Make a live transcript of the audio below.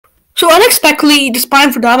unexpectedly, the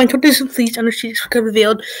spine for DOGMAN took this fleece under sheets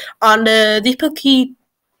revealed on the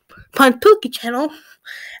Pookie channel,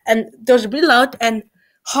 and there was really loud, and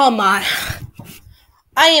oh my,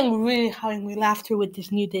 I am really having my laughter with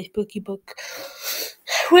this new Dave Pookie book.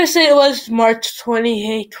 We'll say it was March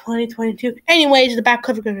 28, 2022. Anyways, the back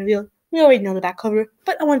cover got revealed. We already know the back cover,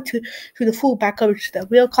 but I wanted to do the full back cover to the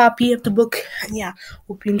real copy of the book, and yeah,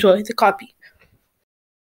 hope you enjoy the copy.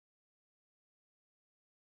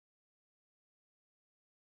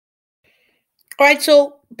 Alright,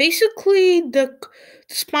 so basically the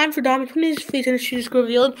spine for DOGMAN when his face and his shoes got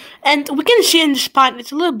revealed, and we can see in the spine,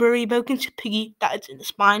 it's a little blurry, but we can see Piggy that it's in the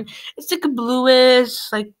spine. It's like a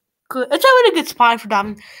bluish, like good. It's a really good spine for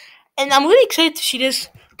DOGMAN, and I'm really excited to see this.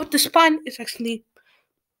 But the spine is actually,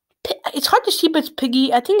 it's hard to see, but it's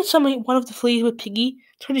Piggy. I think it's one of the fleas with Piggy.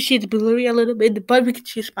 It's hard to see, it's blurry a little bit, but we can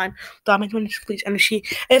see the spine. DOGMAN when his fleas and the she.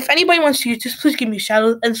 If anybody wants to use this, please give me a shout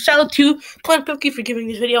out, and shout out to Twin Pookie for giving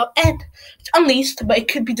this video. And it's unleashed, but it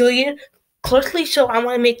could be deleted closely, so I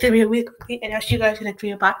want to make the video really quickly, and I'll see you guys in the next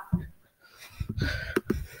video. Bye.